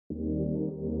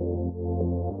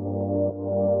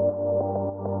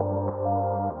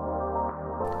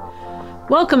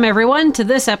Welcome, everyone, to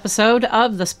this episode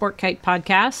of the Sport Kite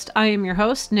Podcast. I am your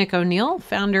host, Nick O'Neill,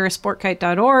 founder of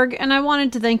SportKite.org, and I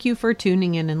wanted to thank you for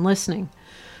tuning in and listening.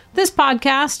 This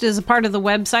podcast is a part of the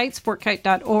website,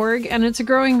 SportKite.org, and it's a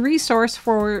growing resource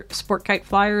for sport kite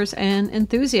flyers and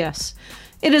enthusiasts.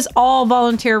 It is all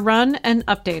volunteer-run and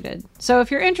updated. So if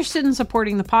you're interested in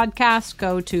supporting the podcast,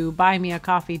 go to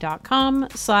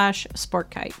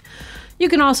buymeacoffee.com/sportkite. You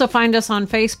can also find us on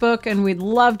Facebook, and we'd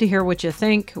love to hear what you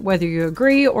think, whether you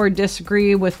agree or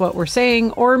disagree with what we're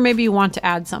saying, or maybe you want to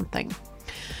add something.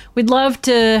 We'd love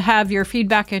to have your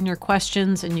feedback and your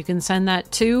questions, and you can send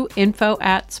that to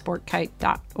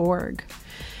info@sportkite.org.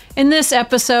 In this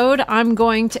episode, I'm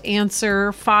going to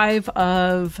answer 5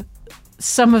 of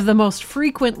some of the most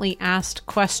frequently asked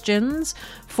questions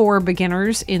for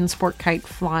beginners in sport kite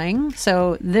flying.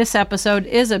 So this episode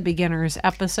is a beginner's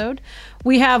episode.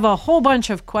 We have a whole bunch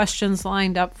of questions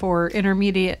lined up for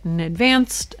intermediate and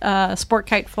advanced sport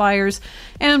kite flyers,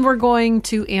 and we're going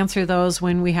to answer those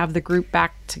when we have the group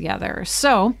back together.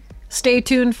 So stay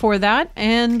tuned for that,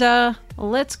 and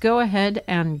let's go ahead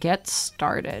and get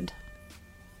started.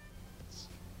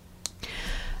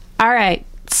 All right,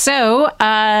 so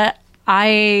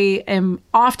I am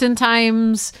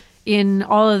oftentimes in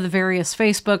all of the various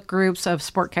Facebook groups of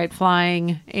sport kite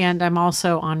flying, and I'm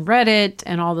also on Reddit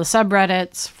and all the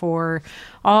subreddits for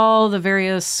all the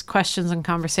various questions and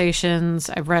conversations.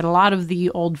 I've read a lot of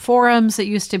the old forums that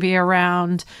used to be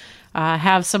around,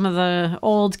 have some of the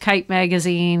old kite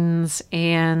magazines,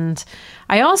 and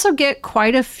I also get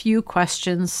quite a few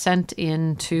questions sent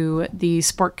in to the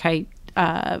Sport Kite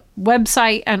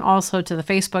website and also to the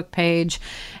Facebook page.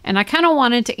 And I kind of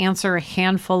wanted to answer a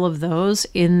handful of those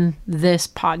in this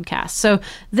podcast. So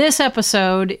this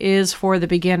episode is for the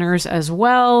beginners as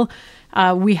well.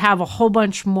 We have a whole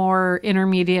bunch more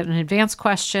intermediate and advanced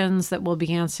questions that we'll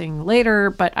be answering later,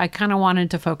 but I kind of wanted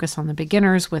to focus on the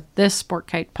beginners with this Sport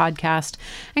Kite podcast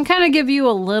and kind of give you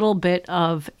a little bit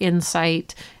of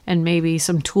insight and maybe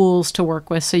some tools to work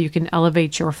with so you can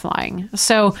elevate your flying.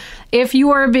 So if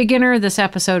you are a beginner, this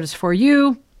episode is for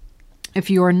you. If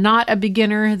you are not a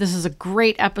beginner, this is a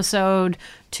great episode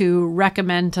to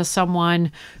recommend to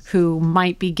someone who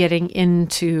might be getting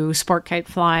into sport kite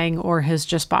flying or has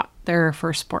just bought their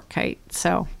first sport kite.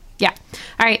 So yeah.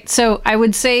 All right. So I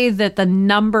would say that the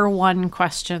number one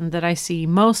question that I see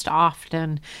most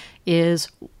often is,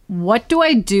 what do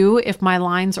I do if my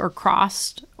lines are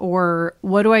crossed, or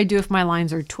what do I do if my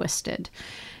lines are twisted?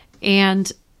 And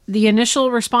the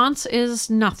initial response is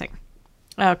nothing.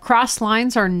 Cross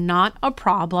lines are not a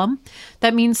problem.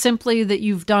 That means simply that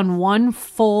you've done one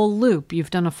full loop.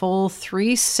 You've done a full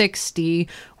 360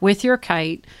 with your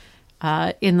kite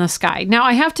in the sky. Now,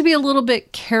 I have to be a little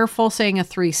bit careful saying a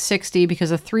 360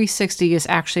 because a 360 is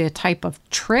actually a type of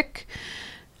trick.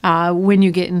 When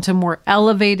you get into more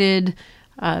elevated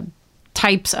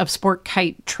types of sport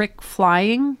kite trick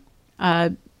flying,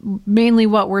 mainly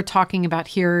what we're talking about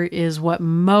here is what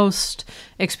most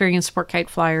experienced sport kite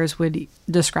flyers would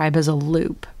describe as a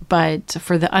loop. But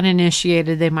for the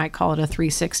uninitiated, they might call it a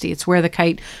 360. It's where the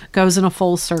kite goes in a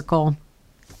full circle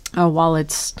while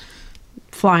it's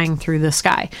flying through the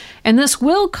sky. And this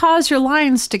will cause your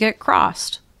lines to get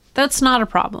crossed. That's not a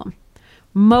problem.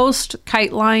 Most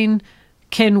kite line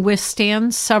can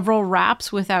withstand several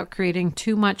wraps without creating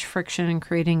too much friction and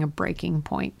creating a breaking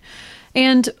point.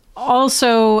 And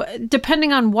also,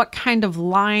 depending on what kind of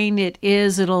line it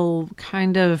is, it'll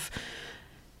give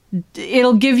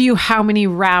you how many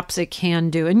wraps it can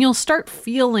do. And you'll start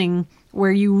feeling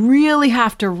where you really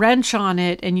have to wrench on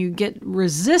it and you get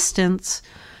resistance.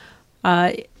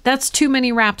 That's too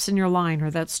many wraps in your line, or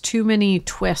that's too many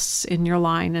twists in your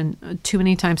line, and too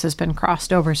many times has been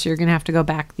crossed over. So you're going to have to go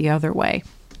back the other way.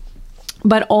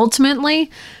 But ultimately,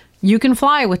 you can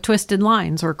fly with twisted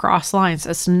lines or cross lines.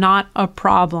 It's not a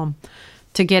problem.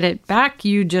 To get it back,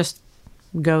 you just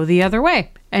go the other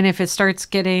way. And if it starts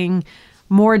getting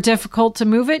more difficult to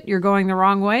move it, you're going the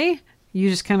wrong way, you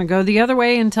just kind of go the other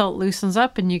way until it loosens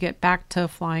up and you get back to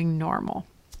flying normal.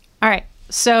 All right,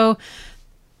 so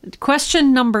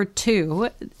question number 2,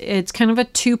 it's kind of a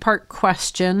 2-part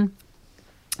question.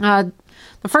 The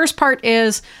first part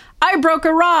is, I broke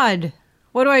a rod.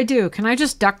 What do I do? Can I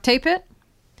just duct tape it?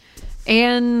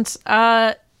 And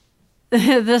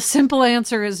the simple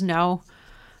answer is no.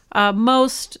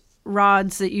 Most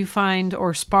rods that you find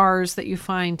or spars that you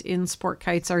find in sport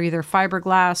kites are either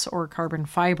fiberglass or carbon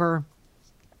fiber.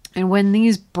 And when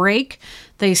these break,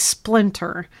 they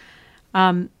splinter.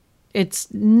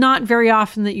 It's not very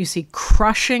often that you see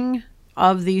crushing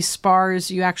of these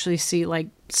spars, you actually see like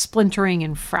splintering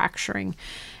and fracturing.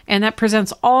 And that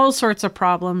presents all sorts of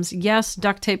problems. Yes,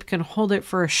 duct tape can hold it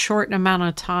for a short amount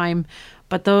of time,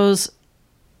 but those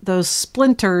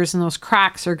splinters and those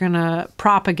cracks are going to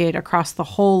propagate across the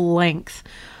whole length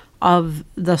of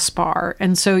the spar.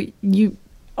 And so you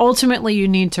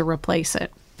need to replace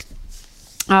it.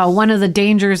 One of the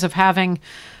dangers of having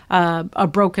a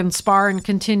broken spar and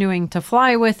continuing to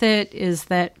fly with it is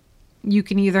that you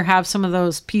can either have some of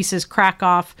those pieces crack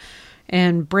off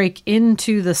and break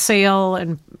into the sail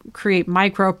and create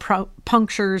micro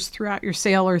punctures throughout your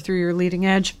sail or through your leading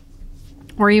edge.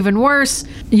 Or even worse,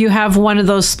 you have one of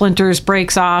those splinters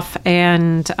breaks off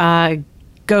and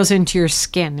goes into your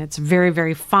skin. It's very,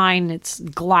 very fine. It's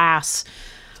glass,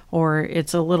 or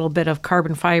it's a little bit of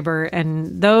carbon fiber.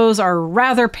 And those are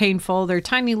rather painful. They're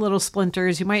tiny little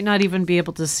splinters. You might not even be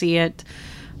able to see it.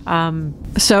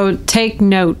 So take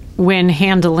note when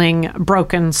handling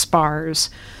broken spars.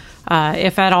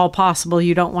 If at all possible,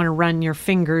 you don't want to run your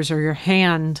fingers or your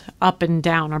hand up and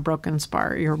down a broken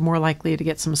spar. You're more likely to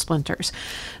get some splinters.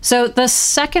 So the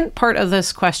second part of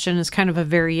this question is kind of a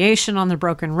variation on the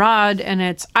broken rod, and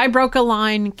it's, I broke a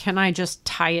line, can I just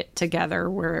tie it together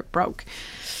where it broke?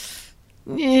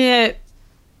 No.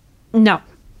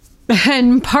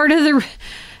 And part of the...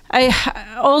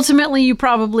 ultimately, you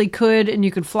probably could, and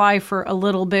you could fly for a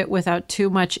little bit without too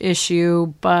much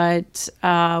issue. But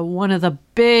one of the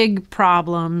big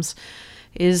problems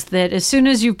is that as soon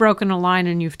as you've broken a line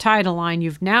and you've tied a line,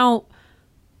 you've now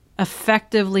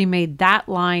effectively made that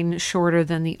line shorter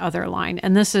than the other line.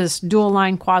 And this is dual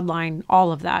line, quad line,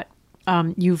 all of that.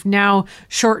 You've now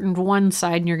shortened one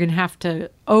side, and you're going to have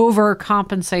to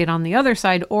overcompensate on the other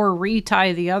side or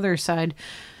retie the other side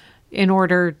in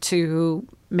order to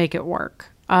make it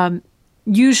work.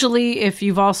 Usually, if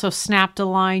you've also snapped a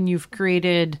line, you've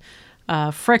created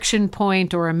a friction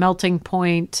point or a melting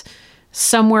point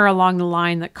somewhere along the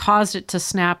line that caused it to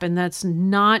snap, and that's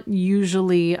not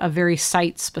usually a very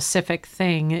site-specific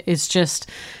thing. It's just,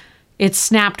 it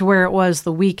snapped where it was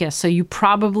the weakest. So you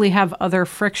probably have other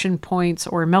friction points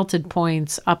or melted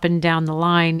points up and down the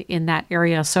line in that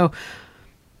area. So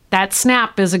that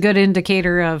snap is a good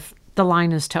indicator of the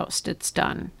line is toast. It's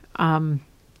done.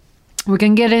 We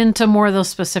can get into more of those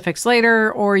specifics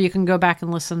later, or you can go back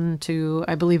and listen to,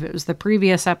 I believe it was the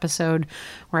previous episode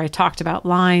where I talked about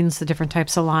lines, the different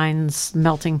types of lines,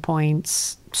 melting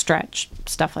points, stretch,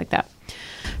 stuff like that.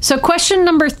 So question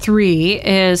number 3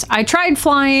 is, I tried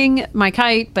flying my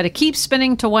kite, but it keeps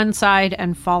spinning to one side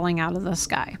and falling out of the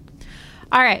sky.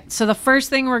 All right, so the first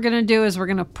thing we're going to do is we're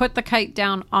going to put the kite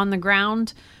down on the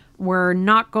ground. We're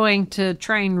not going to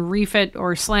try and reef it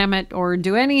or slam it or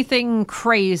do anything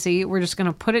crazy. We're just going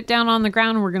to put it down on the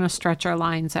ground and we're going to stretch our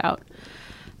lines out.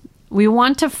 We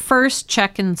want to first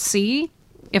check and see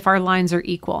if our lines are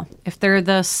equal, if they're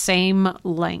the same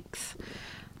length.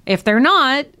 If they're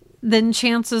not, then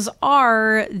chances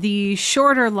are the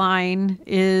shorter line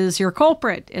is your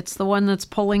culprit. It's the one that's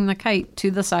pulling the kite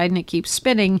to the side and it keeps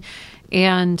spinning.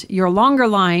 And your longer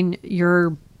line,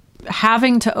 you're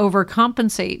having to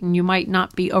overcompensate, and you might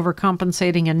not be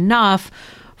overcompensating enough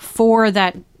for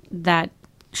that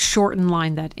shortened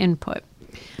line, that input.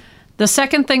 The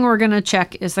second thing we're going to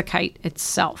check is the kite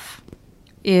itself.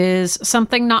 Is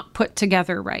something not put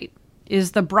together right?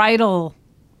 Is the bridle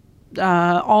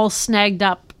all snagged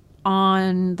up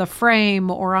on the frame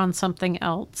or on something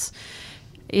else?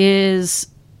 Is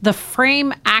the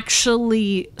frame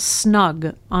actually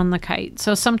snug on the kite?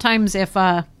 So sometimes if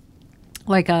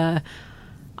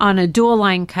on a dual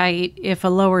line kite, if a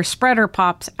lower spreader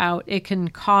pops out, it can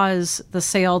cause the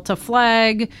sail to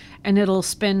flag and it'll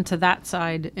spin to that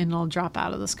side and it'll drop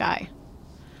out of the sky.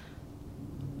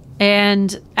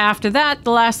 And after that,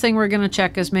 the last thing we're going to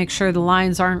check is make sure the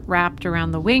lines aren't wrapped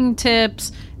around the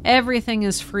wingtips. Everything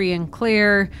is free and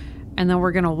clear. And then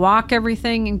we're going to walk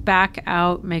everything back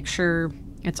out, make sure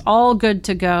it's all good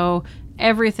to go.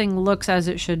 Everything looks as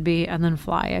it should be, and then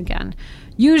fly again.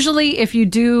 Usually, if you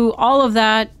do all of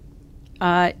that,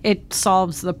 it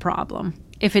solves the problem.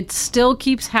 If it still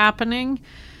keeps happening,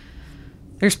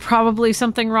 there's probably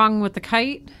something wrong with the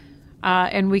kite,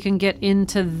 and we can get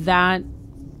into that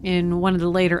in one of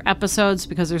the later episodes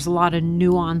because there's a lot of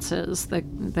nuances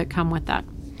that come with that.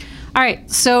 All right,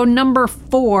 so number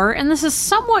 4, and this is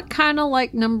somewhat kind of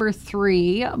like number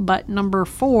 3, but number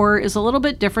 4 is a little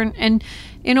bit different, and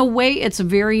in a way, it's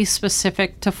very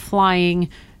specific to flying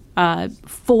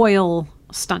foil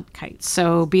stunt kites.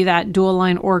 So be that dual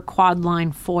line or quad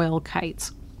line foil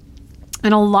kites.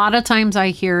 And a lot of times I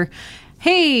hear,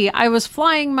 hey, I was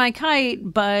flying my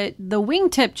kite, but the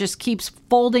wingtip just keeps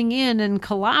folding in and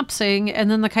collapsing, and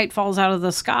then the kite falls out of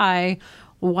the sky.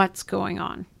 What's going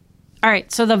on? All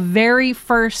right, so the very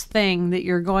first thing that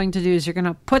you're going to do is you're going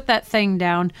to put that thing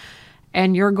down,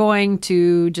 and you're going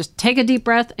to just take a deep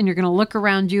breath, and you're going to look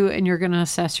around you, and you're going to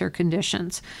assess your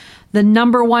conditions. The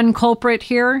number one culprit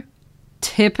here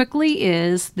typically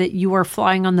is that you are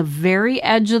flying on the very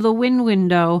edge of the wind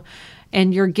window,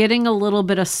 and you're getting a little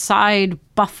bit of side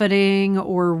buffeting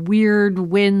or weird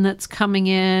wind that's coming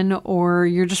in, or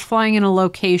you're just flying in a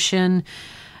location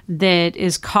that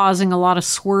is causing a lot of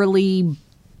swirly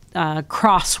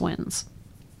crosswinds.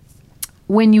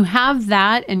 When you have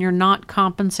that and you're not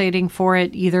compensating for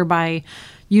it either by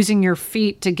using your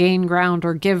feet to gain ground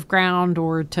or give ground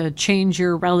or to change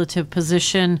your relative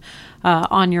position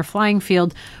on your flying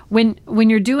field, when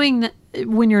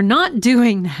you're not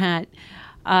doing that,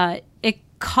 it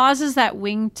causes that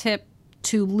wingtip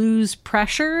to lose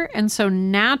pressure, and so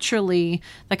naturally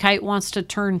the kite wants to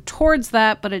turn towards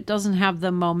that, but it doesn't have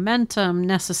the momentum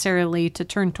necessarily to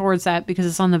turn towards that because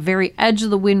it's on the very edge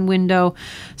of the wind window.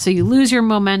 So you lose your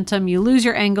momentum, you lose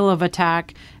your angle of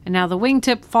attack, and now the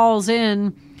wingtip falls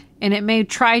in, and it may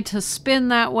try to spin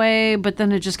that way, but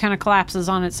then it just kind of collapses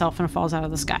on itself and falls out of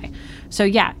the sky. So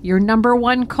yeah, your number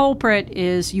one culprit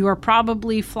is you are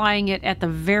probably flying it at the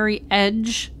very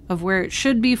edge of where it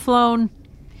should be flown,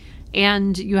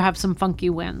 and you have some funky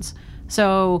winds.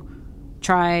 So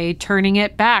try turning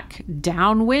it back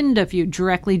downwind of you,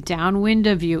 directly downwind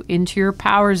of you into your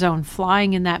power zone,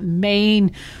 flying in that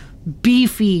main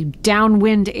beefy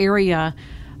downwind area.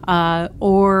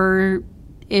 Or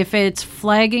if it's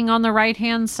flagging on the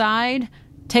right-hand side,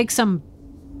 take some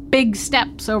big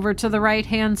steps over to the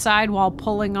right-hand side while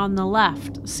pulling on the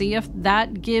left. See if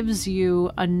that gives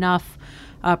you enough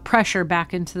pressure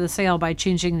back into the sail by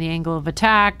changing the angle of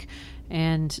attack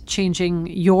and changing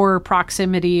your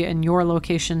proximity and your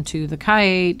location to the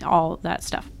kite, all that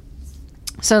stuff.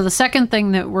 So the second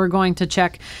thing that we're going to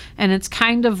check, and it's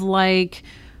kind of like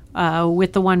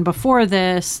with the one before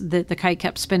this, that the kite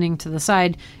kept spinning to the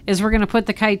side, is we're going to put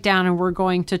the kite down and we're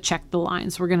going to check the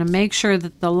lines. We're going to make sure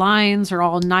that the lines are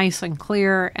all nice and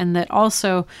clear, and that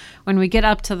also when we get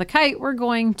up to the kite, we're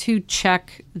going to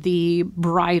check the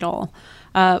bridle.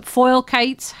 Foil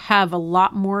kites have a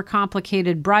lot more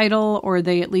complicated bridle, or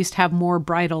they at least have more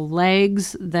bridle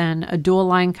legs than a dual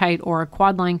line kite or a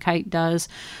quad line kite does.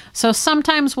 So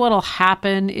sometimes what'll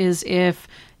happen is if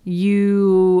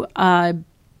you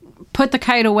put the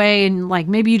kite away and like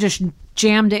maybe you just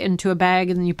jammed it into a bag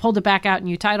and then you pulled it back out and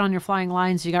you tied on your flying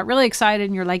lines, you got really excited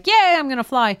and you're like, yay, I'm going to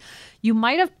fly. You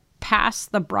might have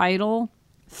passed the bridle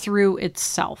through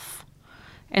itself.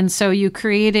 And so you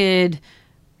created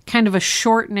kind of a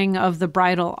shortening of the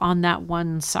bridle on that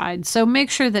one side. So make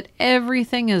sure that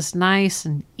everything is nice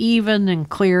and even and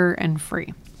clear and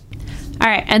free. All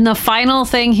right, and the final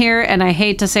thing here, and I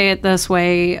hate to say it this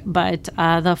way, but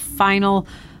the final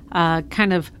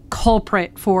kind of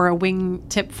culprit for a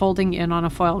wingtip folding in on a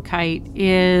foil kite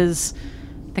is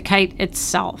the kite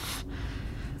itself.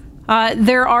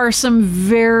 There are some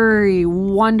very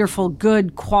wonderful,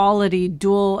 good quality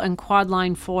dual and quad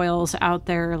line foils out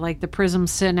there, like the Prism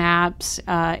Synapse.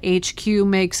 HQ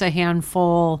makes a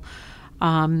handful.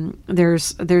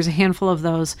 There's a handful of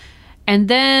those. And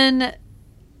then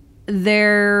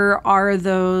there are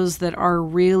those that are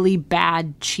really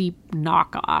bad, cheap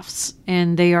knockoffs.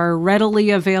 And they are readily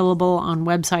available on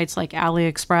websites like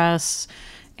AliExpress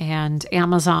and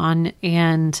Amazon,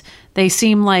 and they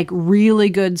seem like really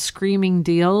good screaming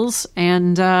deals.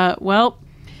 And well,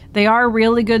 they are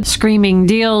really good screaming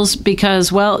deals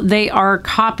because, well, they are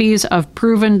copies of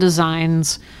proven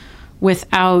designs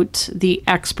without the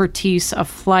expertise of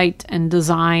flight and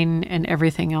design and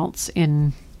everything else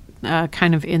in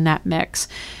kind of in that mix.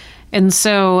 And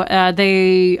so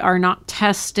they are not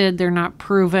tested, they're not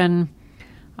proven.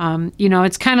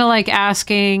 It's kind of like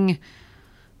asking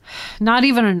not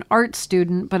even an art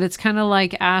student, but it's kind of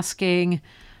like asking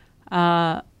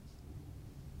a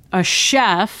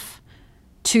chef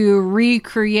to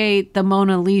recreate the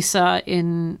Mona Lisa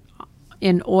in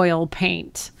oil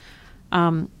paint.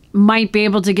 Might be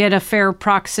able to get a fair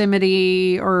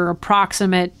proximity or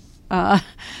approximate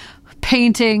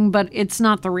painting, but it's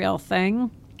not the real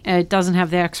thing. It doesn't have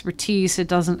the expertise. It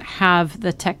doesn't have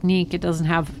the technique. It doesn't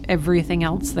have everything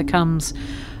else that comes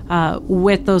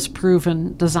with those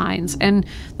proven designs. And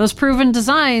those proven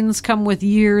designs come with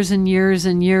years and years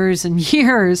and years and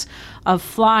years of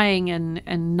flying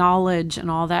and knowledge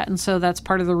and all that. And so that's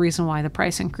part of the reason why the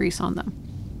price increase on them.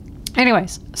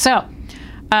 Anyways, so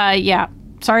yeah,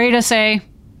 sorry to say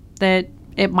that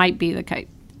it might be the kite.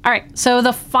 All right. So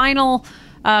the final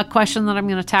question that I'm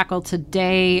going to tackle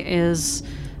today is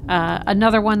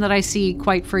another one that I see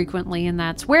quite frequently, and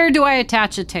that's, where do I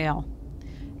attach a tail?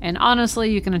 And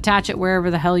honestly, you can attach it wherever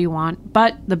the hell you want,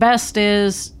 but the best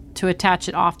is to attach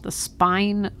it off the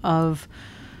spine of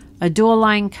a dual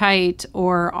line kite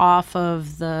or off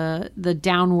of the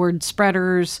downward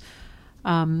spreaders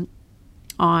on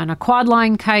a quad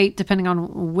line kite, depending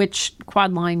on which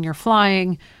quad line you're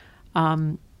flying.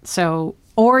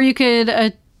 Or you could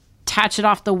attach it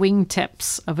off the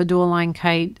wingtips of a dual line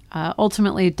kite.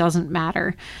 Ultimately, it doesn't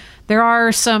matter. There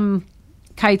are some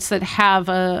kites that have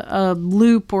a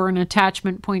loop or an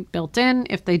attachment point built in.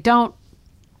 If they don't,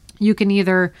 you can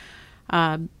either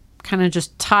kind of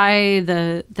just tie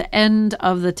the end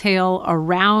of the tail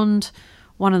around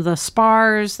one of the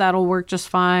spars. That'll work just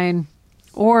fine.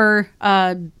 Or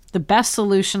the best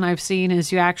solution I've seen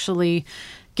is you actually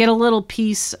get a little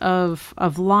piece of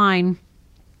line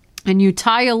and you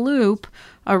tie a loop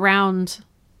around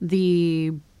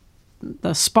the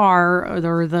spar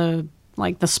or the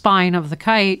spine of the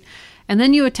kite, and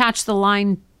then you attach the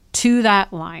line to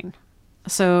that line.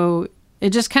 So it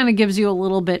just kind of gives you a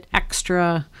little bit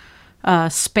extra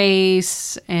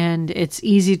space, and it's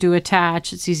easy to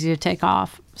attach. It's easy to take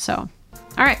off. So,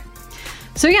 all right.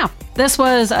 So yeah, this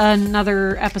was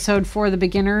another episode for the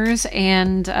beginners,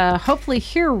 and hopefully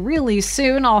here really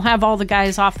soon I'll have all the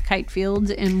guys off the kite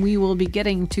field and we will be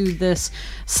getting to this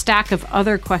stack of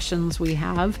other questions we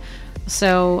have.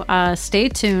 So stay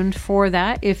tuned for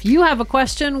that. If you have a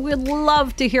question, we'd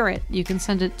love to hear it. You can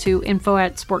send it to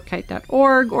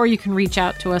info@sportkite.org, or you can reach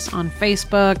out to us on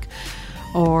Facebook,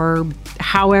 or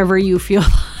however you feel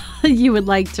you would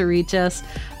like to reach us.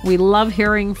 We love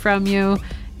hearing from you.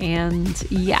 And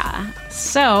yeah,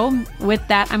 so with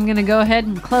that, I'm going to go ahead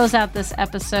and close out this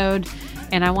episode.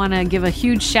 And I want to give a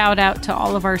huge shout out to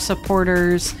all of our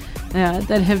supporters that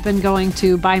have been going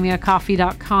to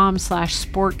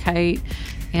buymeacoffee.com/sportkite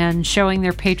and showing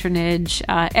their patronage.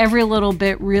 Every little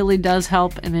bit really does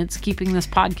help, and it's keeping this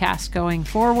podcast going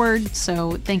forward.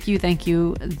 So thank you, thank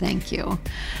you, thank you. All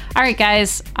right,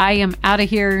 guys, I am out of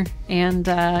here, and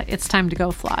it's time to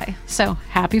go fly. So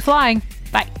happy flying.